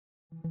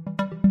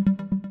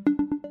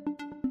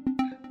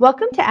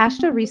Welcome to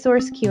AASHTO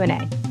Resource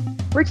Q&A.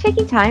 We're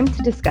taking time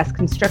to discuss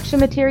construction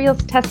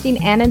materials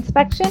testing and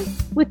inspection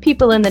with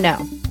people in the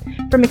know,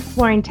 from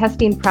exploring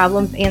testing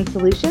problems and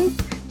solutions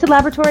to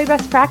laboratory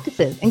best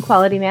practices and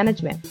quality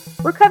management.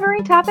 We're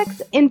covering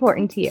topics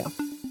important to you.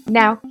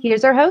 Now,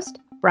 here's our host,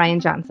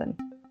 Brian Johnson.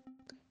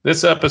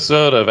 This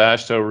episode of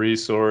AASHTO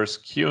Resource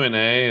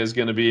Q&A is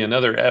going to be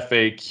another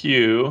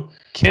FAQ.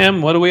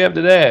 Kim, what do we have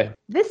today?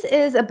 This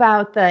is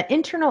about the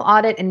internal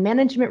audit and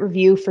management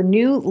review for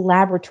new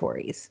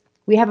laboratories.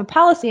 We have a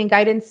policy and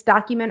guidance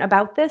document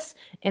about this,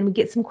 and we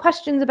get some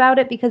questions about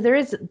it because there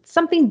is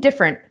something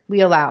different we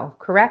allow,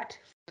 correct?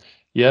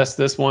 Yes,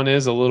 this one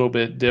is a little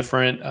bit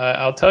different.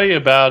 I'll tell you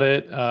about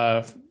it,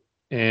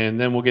 and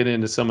then we'll get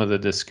into some of the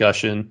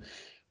discussion.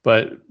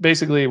 But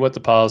basically what the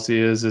policy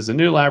is a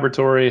new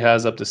laboratory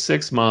has up to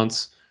 6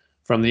 months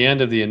from the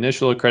end of the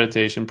initial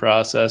accreditation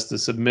process to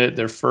submit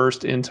their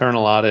first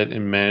internal audit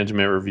and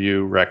management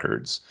review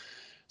records.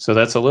 So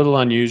that's a little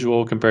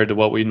unusual compared to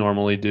what we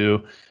normally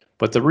do.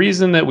 But the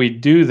reason that we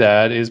do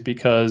that is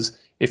because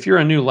if you're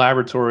a new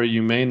laboratory,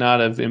 you may not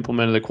have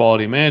implemented a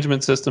quality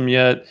management system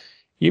yet.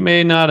 You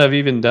may not have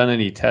even done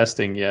any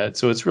testing yet.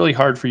 So it's really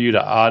hard for you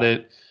to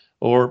audit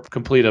or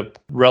complete a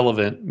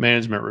relevant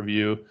management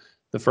review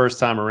the first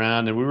time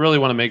around. And we really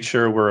want to make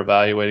sure we're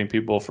evaluating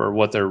people for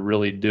what they're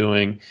really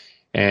doing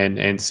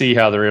and see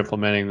how they're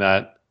implementing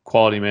that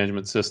quality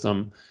management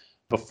system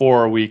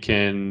before we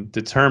can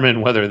determine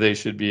whether they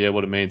should be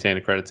able to maintain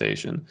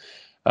accreditation.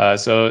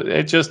 So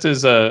it just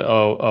is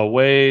a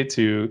way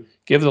to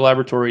give the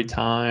laboratory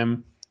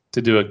time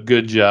to do a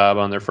good job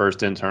on their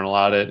first internal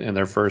audit and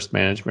their first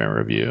management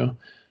review.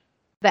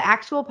 The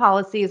actual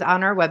policy is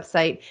on our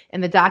website,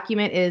 and the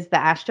document is the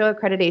AASHTO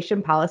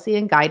Accreditation Policy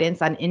and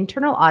Guidance on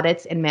Internal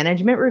Audits and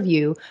Management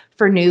Review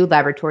for New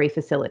Laboratory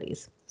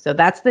Facilities. So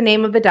that's the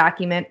name of the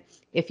document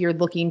if you're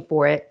looking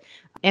for it.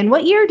 And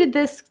what year did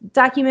this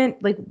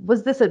document,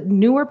 was this a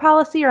newer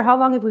policy, or how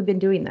long have we been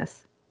doing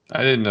this?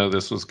 I didn't know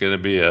this was going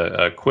to be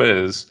a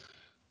quiz,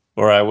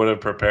 or I would have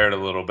prepared a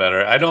little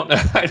better. I don't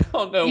know. I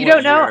don't know. You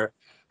don't know? Year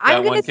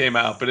that one came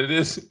out, but it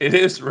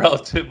is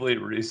relatively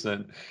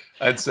recent.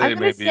 I'd say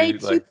maybe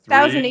like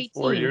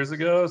 3-4 years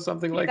ago,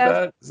 something like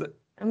that.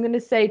 I'm going to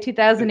say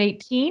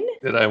 2018.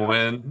 Did I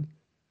win?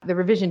 The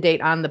revision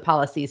date on the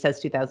policy says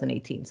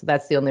 2018, so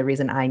that's the only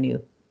reason I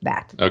knew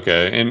that.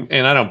 Okay,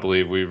 and I don't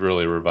believe we've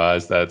really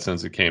revised that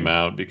since it came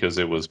out because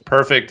it was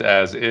perfect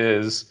as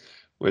is,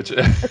 which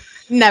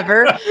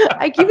never.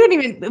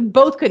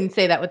 Both couldn't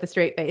say that with a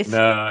straight face.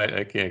 No,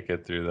 I can't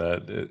get through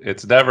that.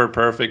 It's never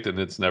perfect and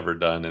it's never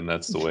done, and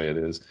that's the way it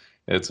is.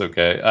 It's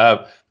okay.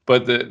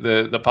 But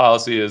the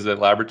policy is that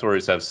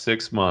laboratories have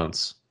 6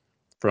 months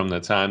from the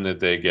time that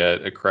they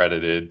get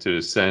accredited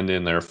to send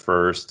in their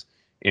first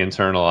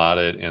internal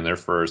audit and their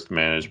first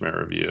management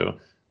review.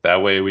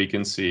 That way we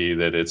can see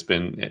that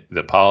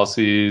the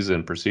policies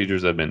and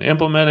procedures have been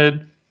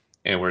implemented,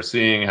 and we're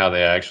seeing how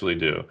they actually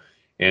do.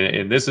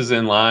 And this is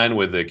in line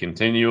with the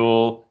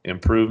continual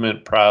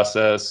improvement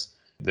process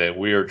that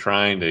we are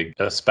trying to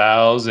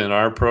espouse in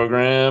our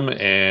program,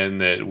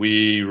 and that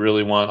we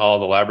really want all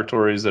the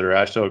laboratories that are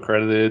AASHTO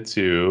accredited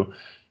to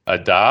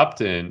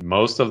adopt. And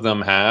most of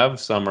them have.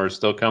 Some are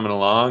still coming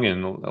along,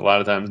 and a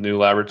lot of times new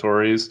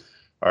laboratories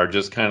are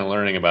just kind of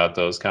learning about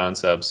those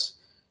concepts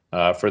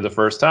for the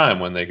first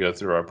time when they go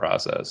through our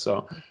process.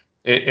 So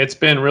it's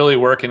been really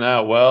working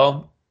out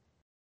well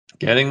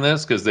getting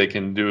this, because they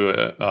can do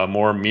a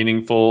more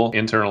meaningful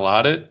internal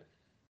audit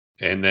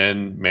and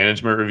then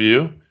management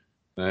review.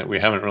 We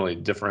haven't really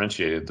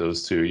differentiated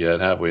those two yet,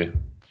 have we?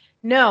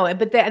 No,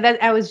 but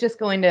that I was just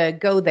going to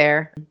go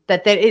there,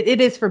 that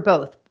it is for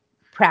both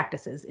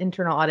practices,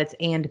 internal audits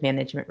and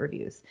management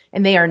reviews.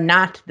 And they are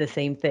not the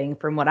same thing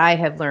from what I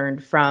have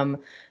learned from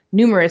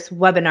numerous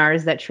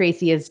webinars that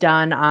Tracy has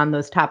done on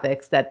those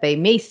topics, that they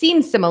may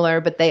seem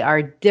similar, but they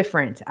are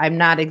different. I'm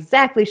not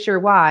exactly sure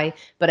why,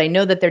 but I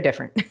know that they're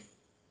different.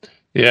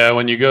 Yeah,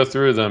 when you go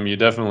through them, you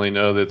definitely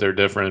know that they're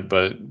different,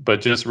 but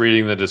just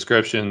reading the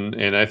description,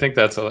 and I think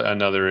that's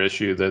another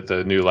issue that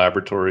the new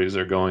laboratories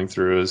are going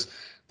through, is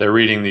they're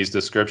reading these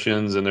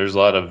descriptions, and there's a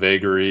lot of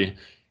vagary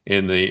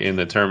in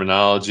the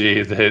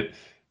terminology that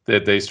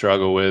they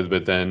struggle with.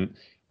 But then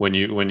when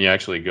you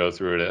actually go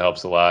through it, it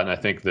helps a lot. And I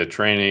think the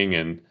training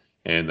and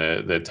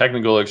the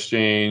technical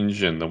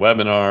exchange and the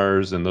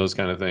webinars and those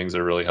kind of things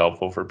are really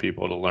helpful for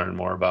people to learn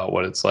more about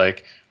what it's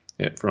like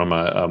from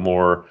a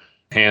more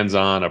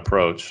hands-on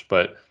approach.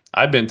 But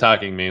I've been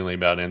talking mainly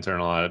about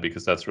internal audit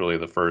because that's really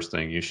the first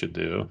thing you should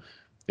do,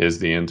 is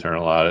the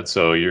internal audit.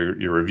 So you're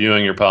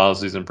reviewing your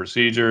policies and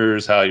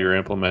procedures, how you're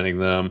implementing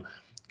them,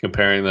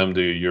 comparing them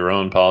to your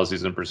own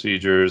policies and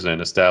procedures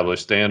and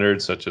established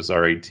standards such as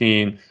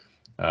R18,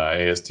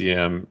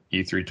 ASTM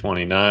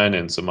E329,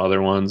 and some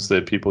other ones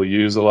that people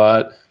use a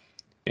lot.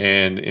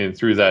 And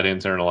through that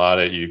internal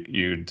audit,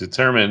 you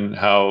determine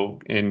how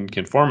in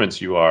conformance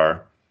you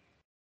are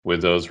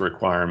with those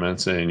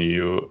requirements, and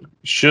you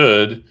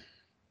should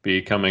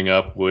be coming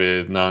up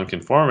with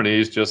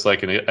nonconformities just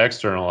like an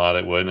external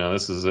audit would. Now,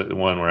 this is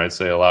one where I'd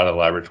say a lot of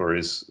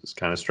laboratories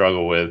kind of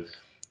struggle with.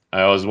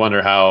 I always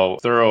wonder how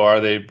thorough are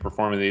they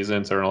performing these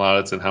internal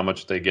audits and how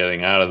much are they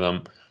getting out of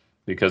them,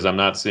 because I'm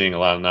not seeing a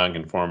lot of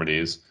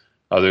nonconformities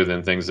other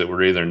than things that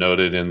were either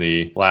noted in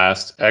the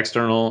last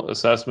external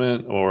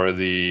assessment or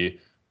the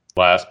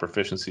last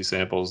proficiency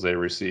samples they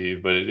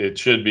received. But it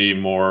should be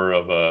more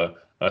of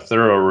a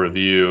thorough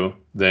review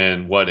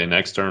than what an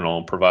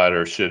external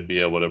provider should be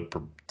able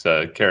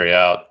to carry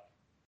out.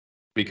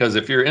 Because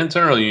if you're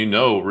internal, you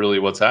know really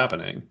what's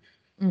happening,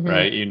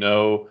 right? You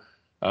know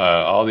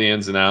all the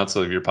ins and outs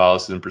of your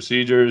policies and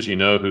procedures. You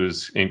know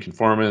who's in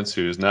conformance,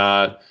 who's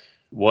not,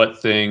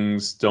 what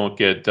things don't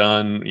get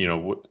done. You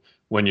know,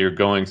 when you're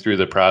going through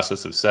the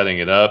process of setting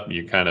it up,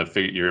 you kind of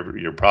figure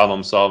your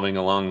problem solving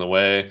along the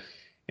way,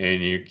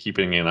 and you're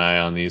keeping an eye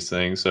on these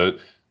things. So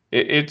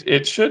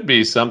it should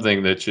be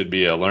something that should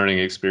be a learning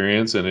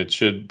experience, and it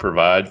should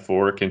provide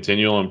for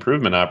continual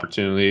improvement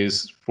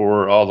opportunities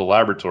for all the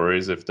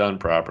laboratories if done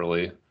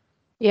properly.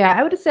 Yeah,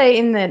 I would say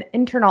in the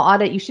internal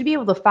audit, you should be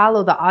able to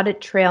follow the audit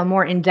trail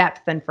more in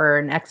depth than for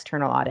an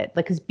external audit,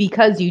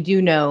 because you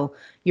do know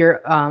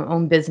your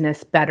own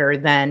business better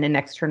than an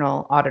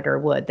external auditor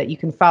would. That you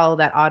can follow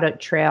that audit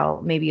trail,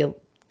 maybe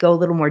go a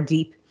little more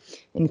deep,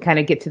 and kind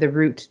of get to the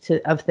root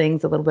of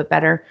things a little bit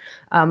better.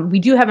 We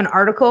do have an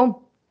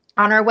article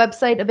on our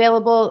website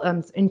available,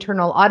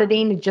 internal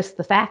auditing, just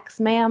the facts,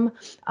 ma'am,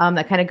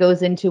 that kind of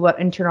goes into what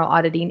internal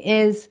auditing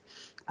is.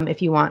 If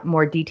you want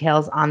more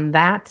details on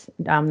that,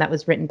 that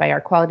was written by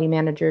our quality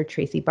manager,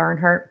 Tracy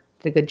Barnhart.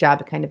 Did a good job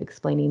of kind of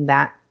explaining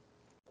that.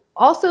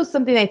 Also,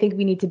 something I think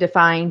we need to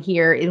define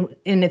here,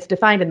 and it's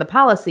defined in the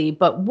policy,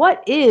 but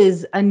what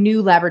is a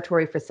new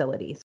laboratory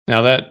facility?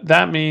 Now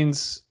that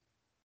means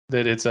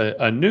that it's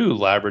a new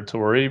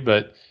laboratory,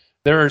 but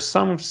there are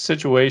some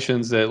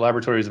situations that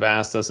laboratories have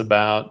asked us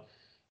about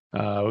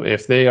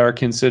if they are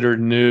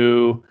considered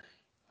new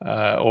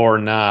or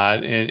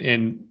not.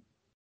 And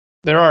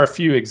there are a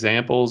few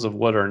examples of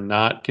what are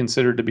not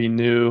considered to be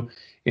new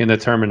in the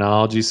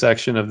terminology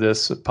section of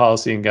this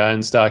policy and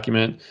guidance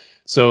document.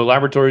 So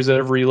laboratories that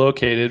have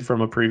relocated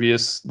from a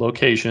previous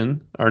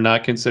location are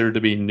not considered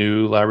to be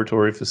new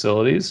laboratory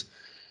facilities.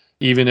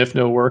 Even if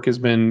no work has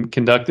been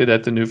conducted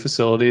at the new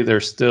facility,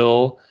 there's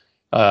still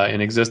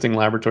an existing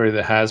laboratory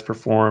that has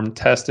performed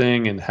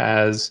testing and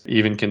has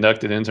even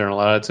conducted internal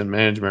audits and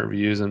management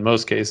reviews in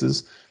most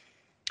cases.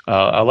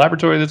 A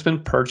laboratory that's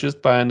been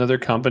purchased by another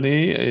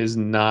company is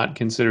not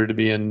considered to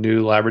be a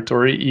new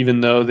laboratory, even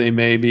though they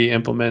may be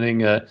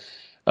implementing a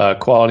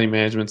quality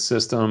management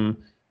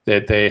system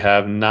that they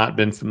have not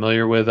been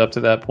familiar with up to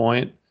that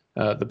point,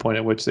 the point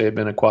at which they have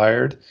been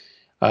acquired.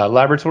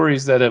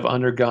 Laboratories that have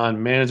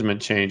undergone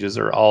management changes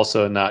are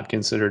also not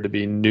considered to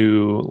be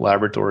new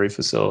laboratory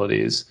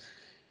facilities.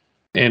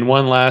 And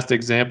one last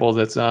example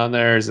that's on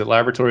there is that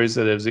laboratories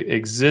that have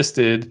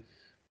existed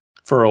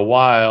for a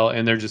while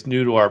and they're just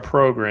new to our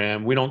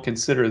program, we don't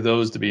consider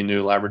those to be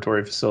new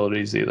laboratory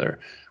facilities either.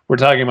 We're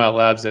talking about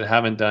labs that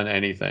haven't done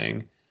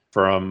anything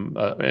from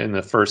in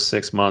the first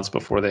 6 months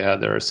before they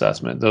had their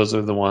assessment. Those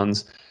are the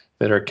ones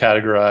that are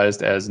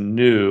categorized as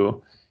new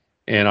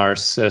in our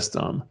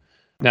system.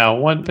 Now,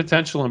 one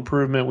potential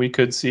improvement we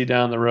could see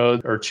down the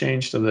road or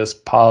change to this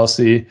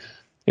policy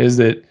is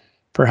that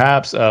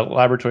perhaps a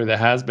laboratory that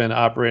has been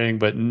operating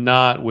but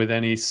not with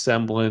any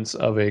semblance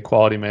of a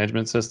quality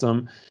management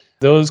system,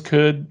 those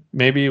could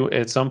maybe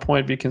at some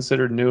point be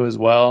considered new as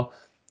well,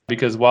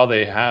 because while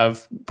they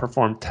have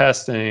performed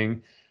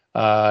testing,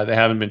 they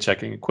haven't been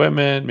checking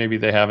equipment, maybe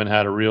they haven't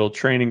had a real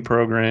training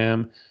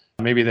program,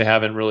 maybe they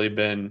haven't really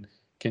been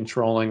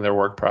controlling their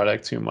work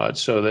product too much,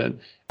 so that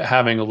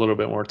having a little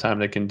bit more time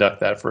to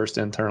conduct that first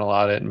internal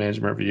audit and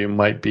management review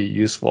might be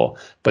useful.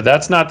 But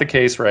that's not the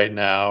case right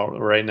now.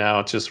 Right now,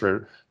 it's just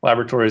for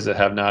laboratories that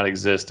have not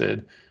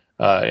existed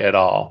at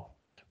all.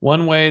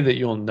 One way that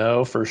you'll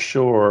know for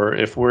sure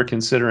if we're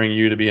considering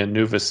you to be a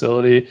new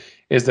facility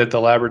is that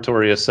the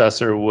laboratory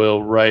assessor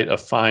will write a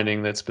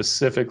finding that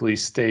specifically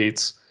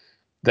states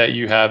that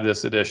you have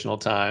this additional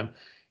time.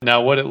 Now,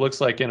 what it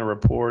looks like in a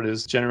report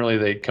is generally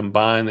they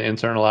combine the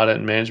internal audit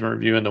and management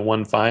review into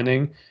one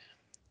finding,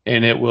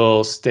 and it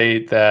will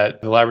state that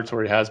the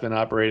laboratory has been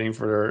operating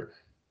for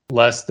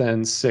less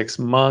than 6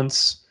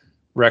 months.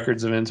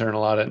 Records of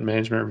internal audit and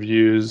management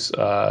reviews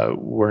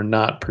were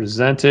not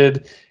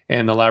presented,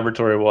 and the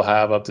laboratory will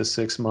have up to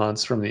 6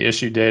 months from the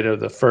issue date of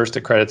the first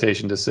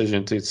accreditation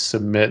decision to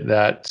submit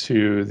that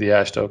to the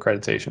AASHTO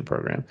accreditation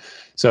program.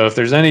 So if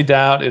there's any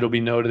doubt, it'll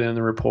be noted in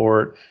the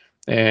report.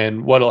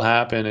 And what will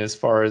happen as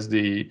far as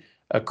the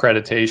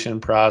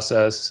accreditation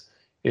process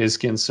is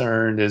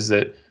concerned is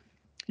that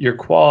your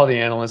quality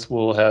analyst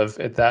will have,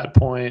 at that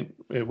point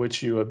at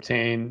which you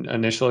obtain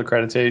initial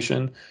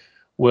accreditation,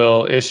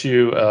 will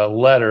issue a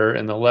letter,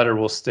 and the letter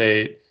will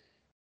state,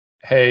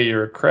 hey,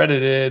 you're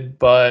accredited,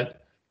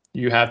 but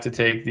you have to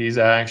take these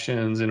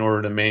actions in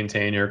order to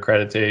maintain your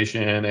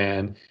accreditation,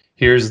 and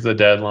here's the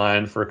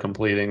deadline for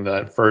completing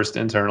that first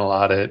internal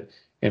audit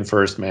and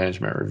first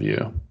management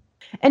review.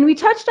 And we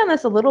touched on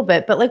this a little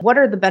bit, but like, what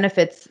are the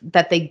benefits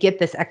that they get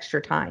this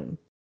extra time?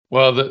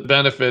 Well, the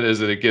benefit is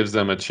that it gives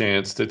them a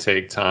chance to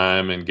take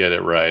time and get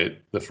it right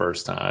the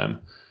first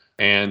time,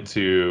 and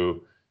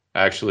to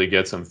actually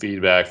get some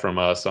feedback from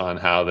us on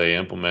how they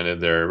implemented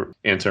their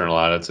internal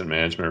audits and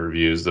management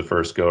reviews the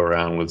first go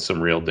around with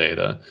some real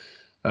data.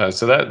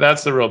 So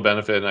that's the real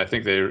benefit, and I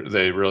think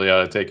they really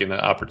ought to take an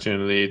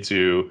opportunity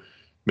to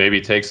maybe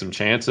take some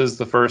chances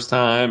the first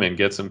time and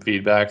get some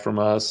feedback from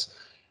us,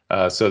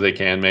 so they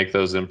can make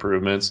those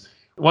improvements.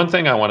 One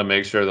thing I want to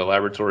make sure the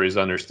laboratories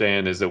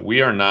understand is that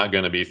we are not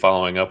going to be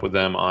following up with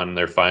them on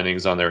their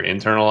findings on their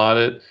internal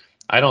audit.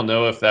 I don't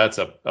know if that's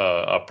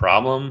a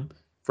problem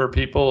for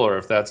people or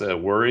if that's a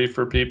worry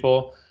for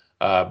people.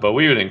 But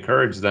we would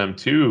encourage them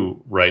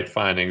to write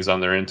findings on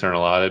their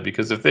internal audit,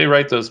 because if they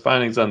write those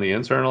findings on the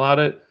internal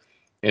audit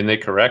and they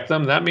correct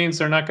them, that means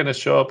they're not going to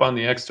show up on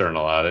the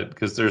external audit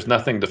because there's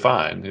nothing to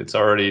find. It's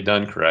already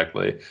done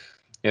correctly.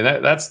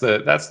 And that's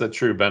the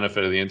true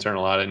benefit of the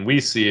internal audit. And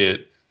we see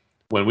it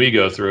when we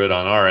go through it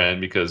on our end,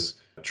 because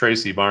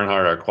Tracy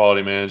Barnhart, our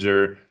quality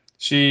manager,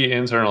 she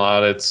internal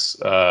audits.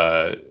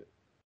 I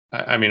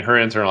mean, her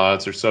internal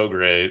audits are so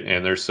great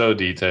and they're so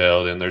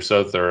detailed and they're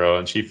so thorough,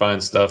 and she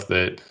finds stuff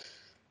that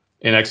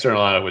an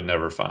external audit would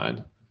never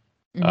find.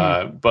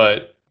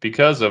 But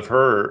because of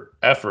her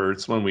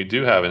efforts, when we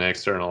do have an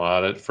external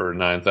audit for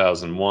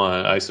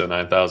 9001, ISO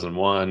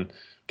 9001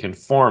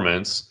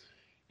 conformance,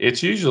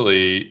 it's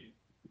usually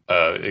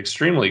an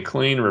extremely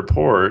clean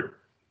report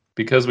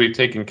because we've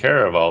taken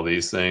care of all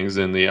these things,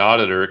 and the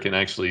auditor can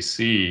actually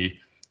see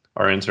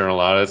our internal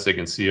audits. They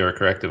can see our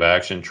corrective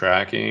action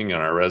tracking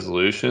and our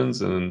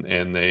resolutions, and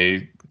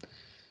it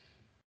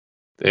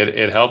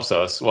helps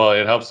us. Well,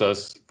 it helps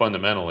us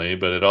fundamentally,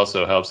 but it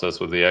also helps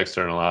us with the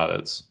external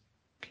audits.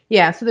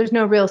 Yeah, so there's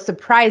no real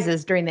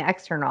surprises during the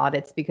external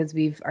audits because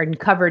we've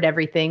uncovered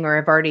everything or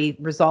have already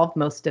resolved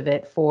most of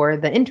it for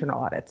the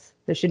internal audits.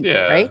 There shouldn't be,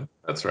 right?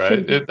 That's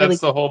right. That's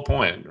the whole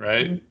point,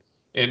 right? Mm-hmm.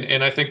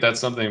 And I think that's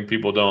something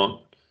people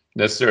don't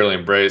necessarily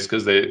embrace,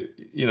 because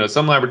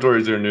some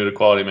laboratories are new to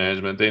quality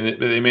management.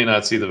 They may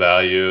not see the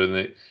value,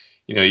 and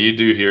you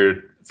do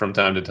hear from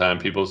time to time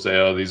people say,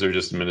 "Oh, these are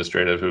just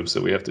administrative hoops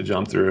that we have to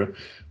jump through."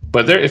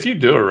 But if you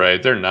do it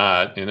right, they're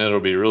not, and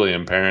it'll be really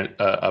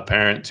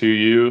apparent to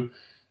you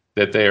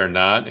that they are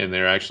not, and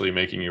they're actually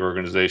making your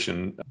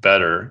organization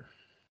better.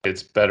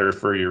 It's better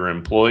for your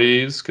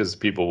employees because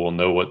people will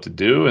know what to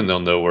do, and they'll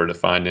know where to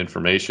find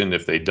information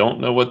if they don't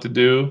know what to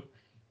do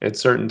at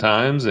certain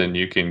times, and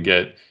you can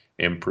get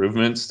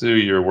improvements to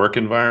your work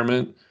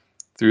environment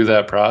through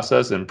that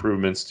process,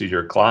 improvements to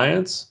your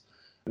clients,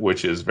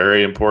 which is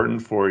very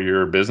important for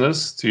your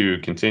business to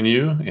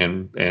continue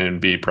and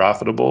be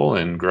profitable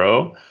and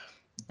grow.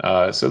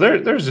 So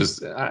there's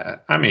just,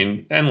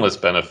 endless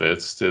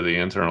benefits to the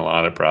internal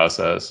audit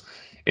process.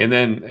 And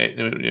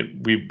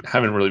then we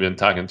haven't really been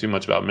talking too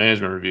much about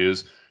management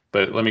reviews,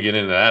 but let me get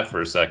into that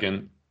for a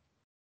second.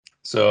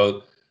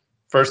 So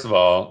first of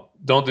all,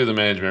 don't do the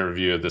management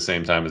review at the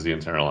same time as the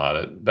internal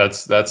audit.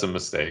 That's a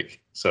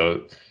mistake.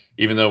 So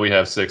even though we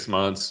have 6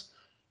 months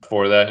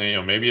for that,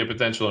 maybe a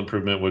potential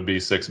improvement would be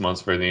 6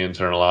 months for the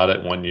internal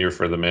audit, 1 year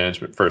for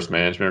the first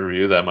management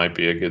review. That might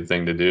be a good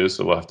thing to do.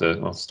 So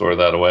we'll store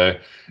that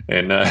away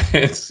and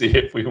see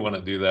if we want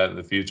to do that in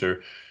the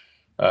future.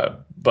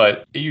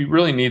 But you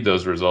really need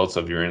those results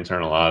of your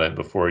internal audit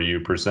before you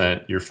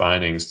present your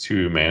findings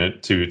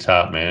to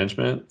top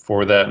management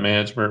for that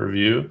management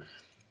review.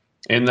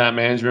 In that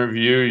management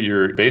review,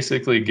 you're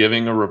basically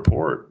giving a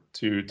report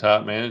to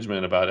top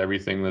management about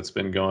everything that's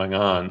been going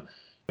on.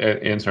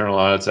 Internal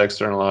audits,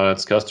 external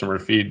audits, customer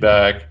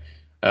feedback,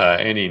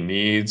 any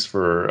needs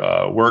for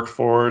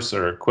workforce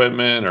or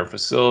equipment or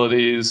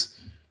facilities,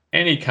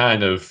 any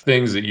kind of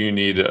things that you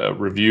need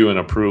review and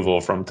approval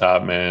from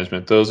top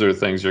management. Those are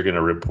things you're going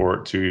to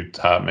report to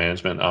top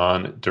management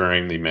on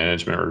during the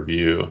management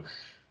review.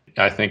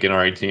 I think in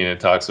RE18 it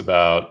talks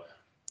about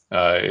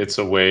it's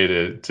a way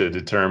to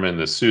determine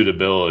the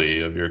suitability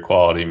of your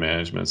quality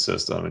management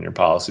system and your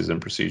policies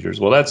and procedures.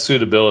 Well, that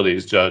suitability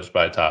is judged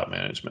by top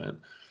management.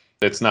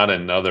 It's not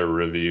another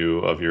review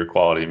of your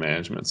quality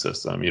management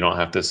system. You don't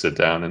have to sit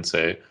down and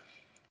say,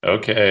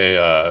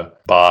 okay,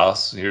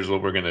 boss, here's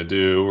what we're going to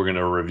do. We're going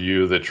to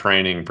review the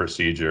training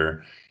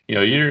procedure.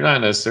 You're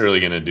not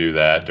necessarily going to do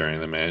that during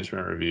the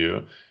management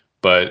review,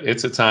 but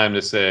it's a time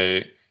to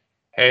say,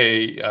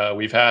 hey,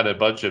 we've had a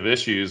bunch of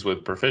issues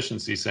with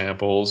proficiency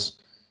samples,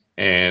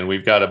 and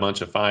we've got a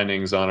bunch of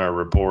findings on our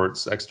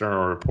reports,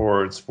 external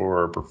reports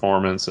for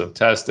performance of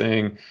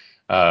testing.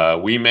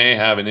 We may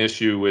have an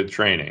issue with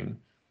training.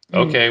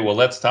 Okay, well,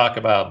 let's talk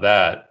about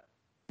that,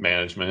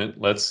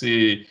 management. Let's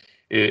see,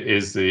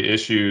 is the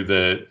issue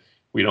that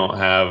we don't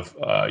have,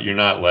 you're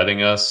not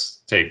letting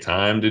us take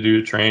time to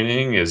do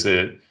training? Is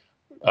it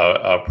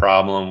a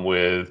problem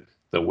with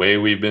the way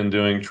we've been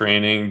doing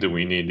training? Do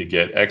we need to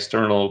get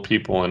external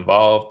people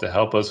involved to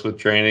help us with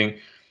training?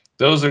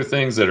 Those are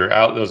things that are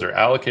out. Those are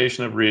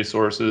allocation of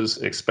resources,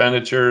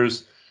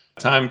 expenditures,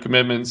 time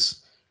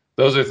commitments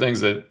Those are things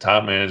that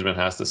top management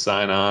has to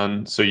sign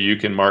on so you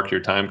can mark your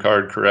time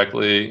card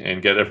correctly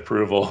and get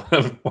approval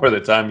for the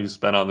time you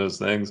spent on those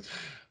things.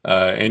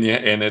 And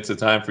it's a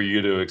time for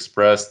you to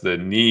express the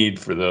need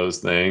for those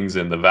things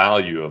and the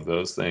value of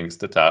those things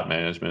to top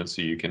management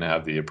so you can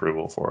have the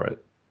approval for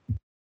it.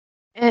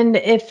 And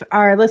if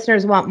our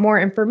listeners want more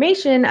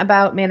information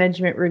about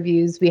management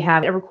reviews, we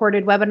have a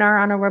recorded webinar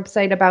on our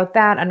website about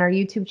that. On our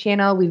YouTube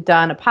channel, we've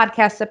done a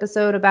podcast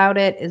episode about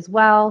it as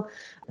well.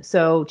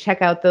 So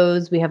check out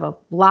those. We have a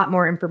lot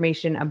more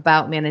information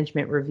about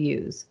management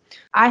reviews.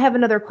 I have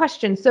another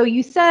question. So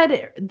you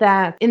said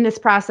that in this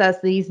process,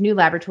 these new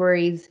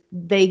laboratories,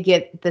 they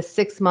get the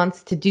 6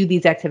 months to do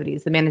these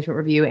activities, the management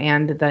review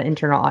and the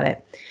internal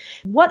audit.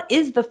 What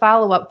is the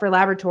follow-up for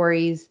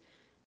laboratories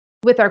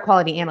with our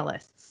quality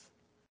analysts?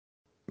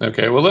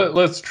 Okay, well,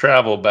 let's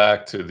travel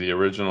back to the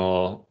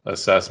original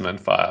assessment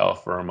file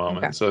for a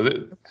moment. Okay. So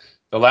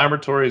the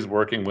laboratory is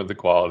working with the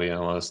quality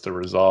analyst to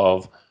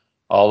resolve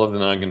all of the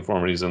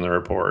nonconformities in the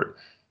report.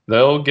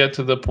 They'll get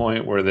to the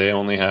point where they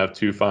only have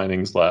 2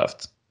 findings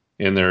left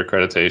in their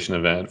accreditation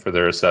event for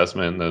their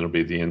assessment. That'll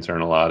be the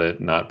internal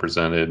audit, not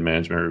presented,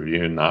 management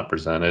review, not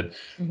presented.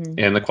 Mm-hmm.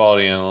 And the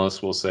quality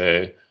analyst will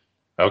say,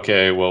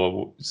 okay,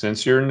 well,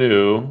 since you're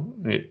new,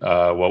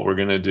 what we're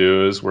going to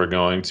do is we're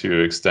going to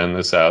extend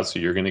this out. So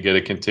you're going to get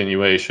a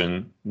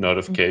continuation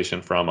notification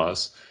mm-hmm. from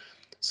us.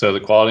 So the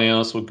quality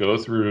analyst will go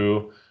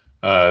through,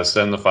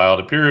 send the file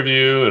to peer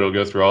review. It'll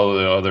go through all of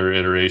the other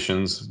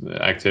iterations,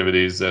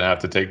 activities that have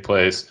to take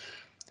place.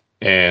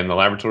 And the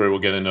laboratory will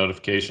get a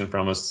notification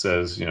from us that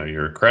says,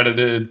 you're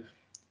accredited,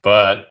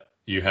 but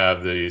you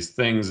have these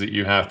things that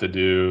you have to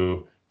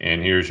do,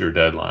 and here's your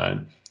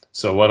deadline.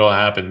 So what will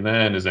happen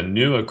then is a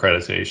new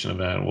accreditation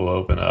event will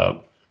open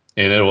up,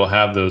 and it will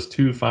have those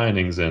 2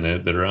 findings in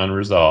it that are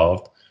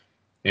unresolved.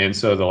 And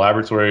so the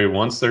laboratory,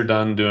 once they're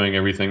done doing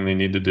everything they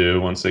need to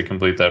do, once they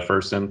complete that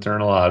first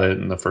internal audit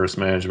and the first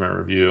management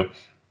review,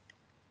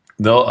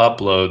 they'll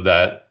upload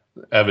that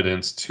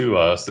evidence to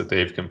us that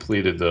they've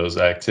completed those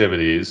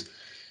activities.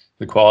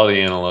 The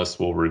quality analyst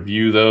will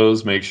review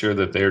those, make sure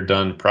that they're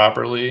done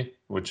properly,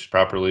 which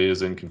properly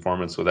is in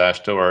conformance with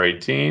AASHTO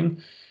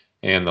R18.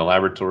 And the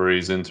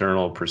laboratory's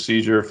internal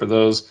procedure for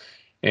those.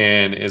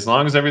 And as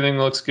long as everything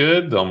looks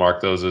good, they'll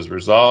mark those as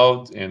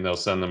resolved, and they'll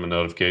send them a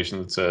notification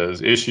that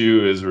says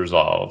issue is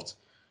resolved.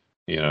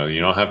 You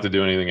don't have to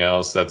do anything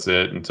else. That's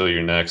it until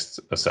your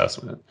next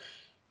assessment.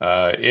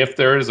 If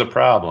there is a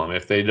problem,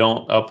 if they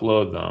don't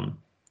upload them,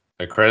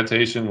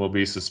 accreditation will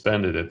be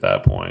suspended at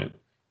that point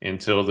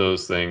until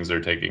those things are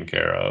taken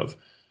care of.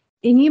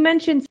 And you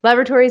mentioned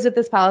laboratories with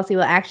this policy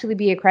will actually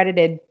be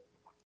accredited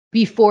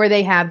before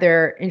they have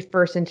their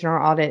first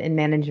internal audit and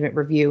management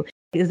review.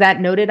 Is that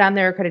noted on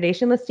their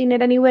accreditation listing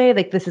in any way?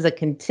 Like this is a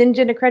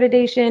contingent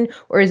accreditation,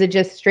 or is it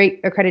just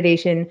straight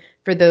accreditation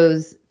for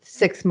those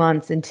 6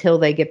 months until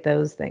they get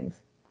those things?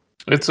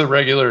 It's a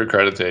regular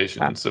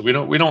accreditation. Wow. So we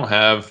don't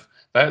have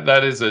that.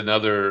 That is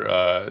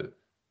another,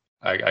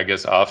 I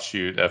guess,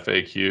 offshoot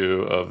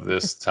FAQ of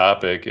this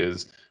topic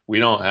is we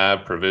don't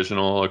have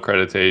provisional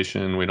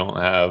accreditation. We don't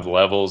have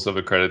levels of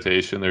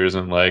accreditation. There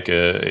isn't like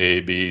a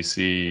B,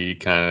 C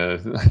kind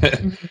of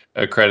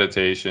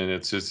accreditation.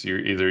 It's just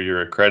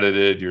you're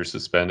accredited, you're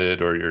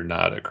suspended, or you're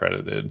not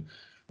accredited.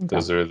 Okay.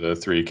 Those are the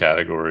 3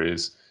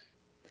 categories.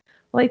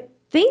 Well, I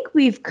think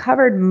we've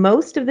covered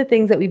most of the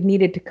things that we've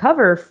needed to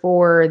cover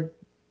for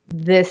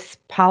this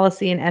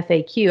policy and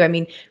FAQ. I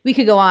mean, we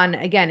could go on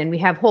again, and we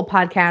have whole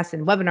podcasts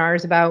and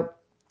webinars about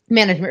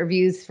management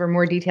reviews for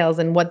more details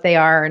and what they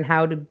are and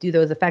how to do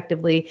those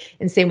effectively.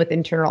 And same with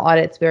internal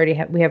audits.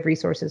 We have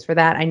resources for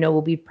that. I know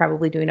we'll be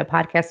probably doing a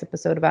podcast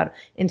episode about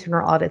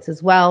internal audits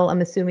as well, I'm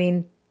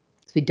assuming.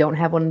 So we don't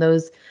have one of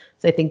those.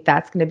 So I think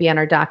that's going to be on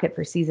our docket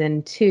for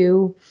season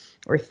 2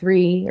 or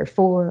 3 or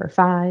 4 or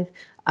 5.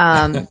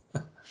 And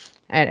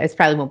it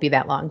probably won't be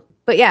that long.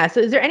 But yeah, so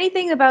is there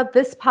anything about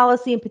this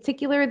policy in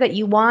particular that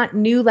you want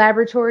new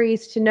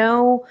laboratories to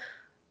know?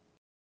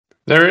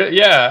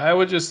 I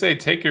would just say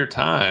take your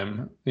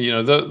time.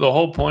 The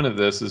whole point of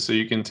this is so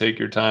you can take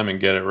your time and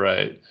get it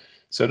right.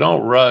 So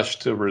don't rush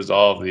to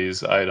resolve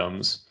these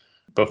items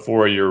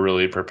before you're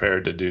really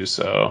prepared to do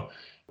so.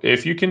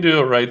 If you can do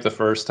it right the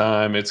first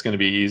time, it's going to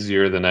be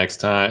easier the next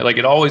time. Like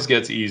it always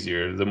gets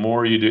easier the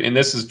more you do. And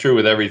this is true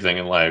with everything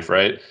in life,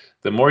 right?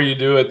 The more you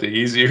do it, the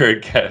easier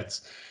it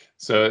gets.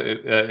 So,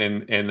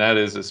 and that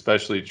is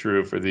especially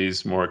true for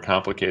these more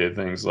complicated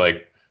things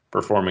like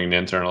performing an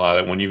internal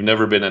audit. When you've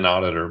never been an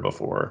auditor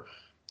before,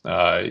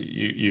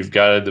 you've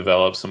got to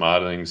develop some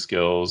auditing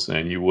skills,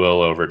 and you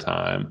will over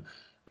time.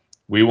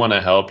 We want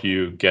to help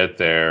you get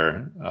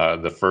there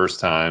the first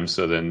time,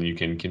 so then you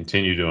can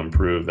continue to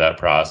improve that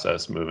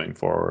process moving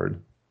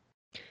forward.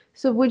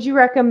 So would you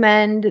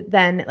recommend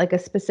then like a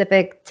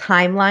specific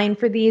timeline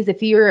for these?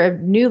 If you're a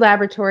new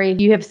laboratory,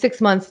 you have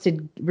 6 months to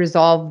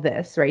resolve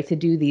this, right? To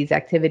do these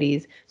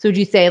activities. So would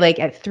you say like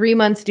at 3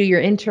 months, do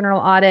your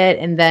internal audit,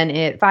 and then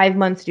at 5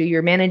 months, do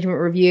your management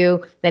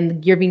review, then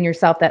giving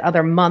yourself that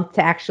other month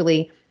to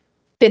actually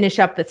finish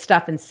up the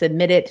stuff and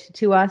submit it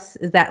to us?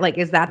 Is that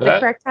the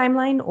correct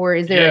timeline, or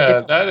is there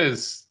a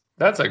different...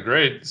 That's a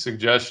great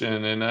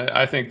suggestion, and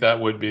I think that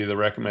would be the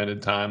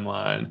recommended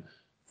timeline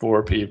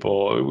for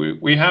people.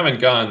 We haven't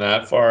gone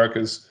that far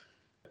because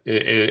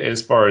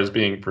as far as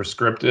being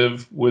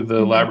prescriptive with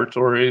the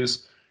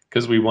laboratories,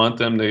 because we want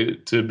them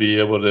to be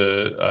able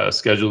to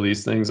schedule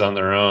these things on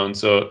their own.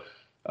 So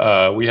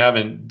we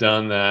haven't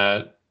done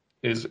that.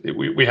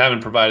 We haven't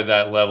provided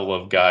that level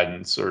of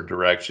guidance or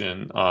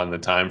direction on the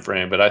time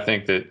frame. But I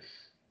think that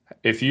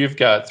if you've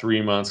got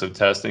 3 months of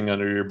testing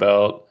under your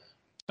belt,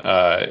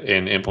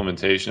 in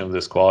implementation of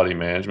this quality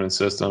management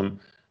system,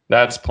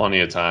 that's plenty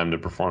of time to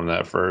perform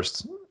that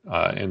first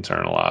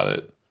internal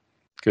audit,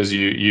 because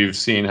you've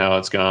seen how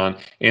it's gone.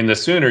 And the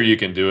sooner you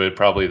can do it,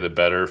 probably the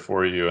better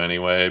for you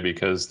anyway,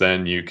 because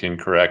then you can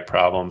correct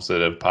problems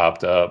that have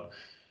popped up.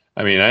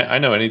 I mean, I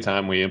know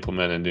anytime we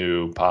implement a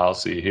new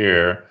policy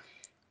here,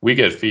 we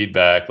get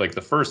feedback. Like the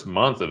first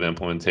month of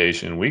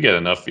implementation, we get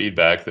enough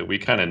feedback that we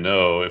kind of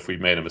know if we've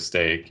made a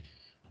mistake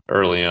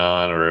early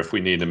on, or if we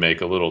need to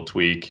make a little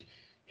tweak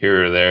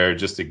here or there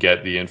just to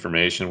get the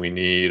information we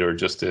need, or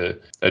just to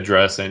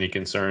address any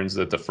concerns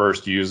that the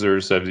first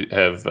users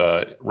have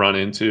run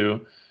into.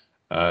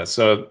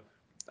 So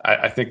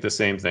I think the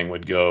same thing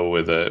would go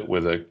with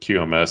a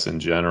QMS in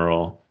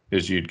general,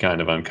 is you'd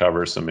kind of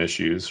uncover some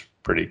issues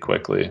pretty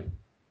quickly.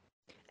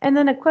 And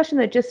then a question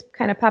that just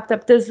kind of popped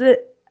up: does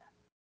the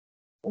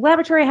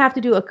laboratory have to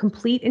do a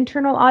complete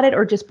internal audit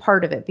or just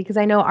part of it? Because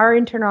I know our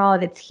internal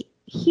audits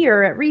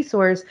here at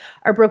Resource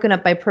are broken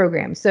up by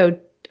program. So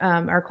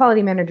our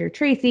quality manager,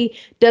 Tracy,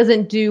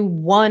 doesn't do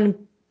one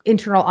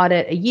internal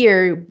audit a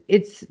year.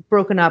 It's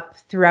broken up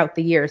throughout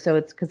the year. So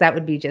it's because that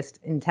would be just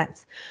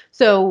intense.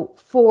 So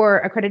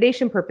for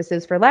accreditation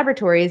purposes for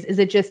laboratories, is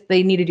it just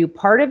they need to do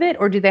part of it,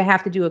 or do they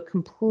have to do a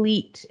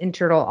complete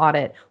internal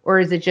audit?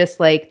 Or is it just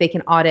like they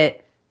can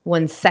audit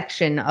one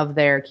section of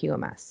their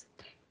QMS?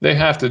 They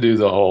have to do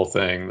the whole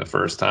thing the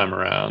first time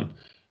around.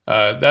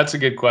 That's a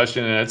good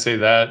question. And I'd say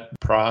that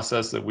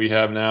process that we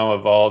have now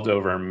evolved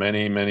over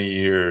many, many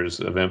years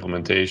of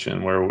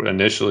implementation, where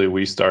initially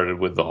we started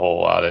with the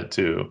whole audit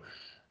too.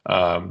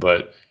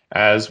 But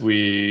as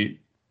we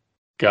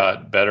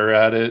got better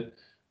at it,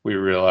 we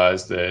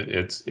realized that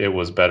it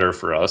was better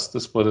for us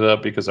to split it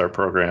up, because our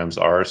programs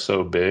are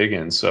so big.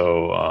 And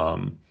so,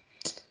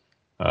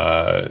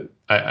 I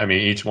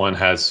mean, each one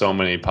has so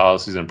many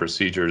policies and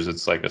procedures.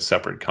 It's like a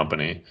separate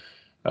company.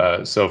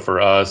 So for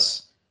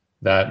us,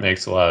 that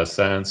makes a lot of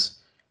sense.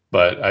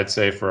 But I'd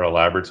say for a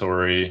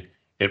laboratory,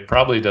 it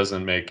probably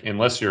doesn't make,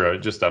 unless you're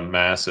just a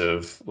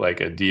massive,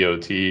 like a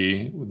DOT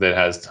that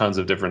has tons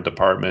of different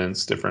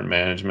departments, different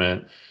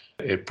management,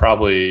 it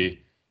probably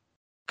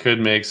could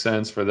make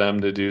sense for them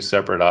to do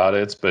separate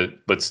audits.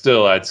 But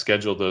still, I'd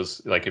schedule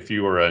those, like if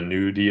you were a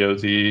new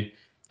DOT,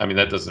 I mean,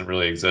 that doesn't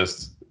really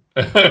exist.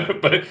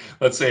 But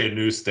let's say a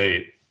new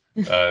state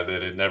that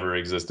had never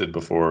existed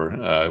before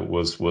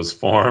was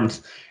formed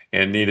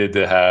and needed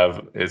to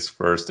have its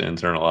first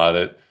internal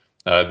audit.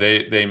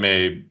 They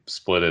may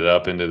split it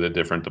up into the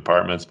different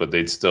departments, but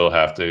they'd still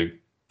have to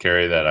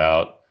carry that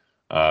out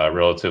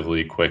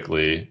relatively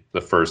quickly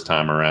the first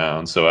time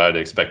around. So I'd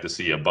expect to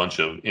see a bunch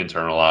of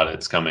internal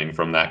audits coming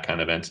from that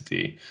kind of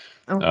entity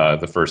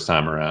the first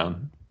time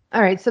around.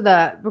 All right. So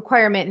the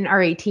requirement in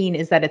R18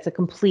 is that it's a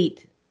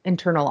complete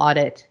internal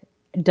audit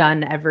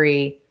done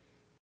every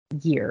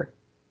year.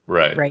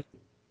 Right.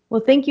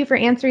 Well, thank you for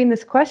answering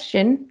this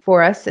question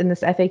for us in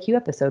this FAQ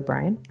episode,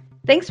 Brian.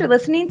 Thanks for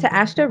listening to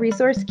AASHTO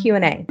Resource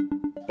Q&A.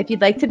 If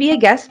you'd like to be a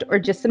guest or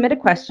just submit a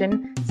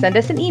question, send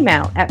us an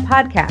email at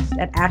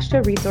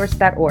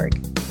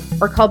podcast@ashtoresource.org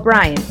or call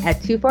Brian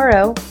at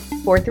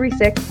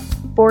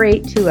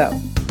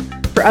 240-436-4820.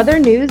 For other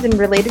news and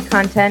related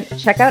content,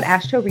 check out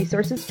AASHTO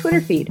Resource's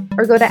Twitter feed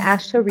or go to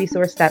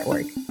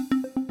ashtoresource.org.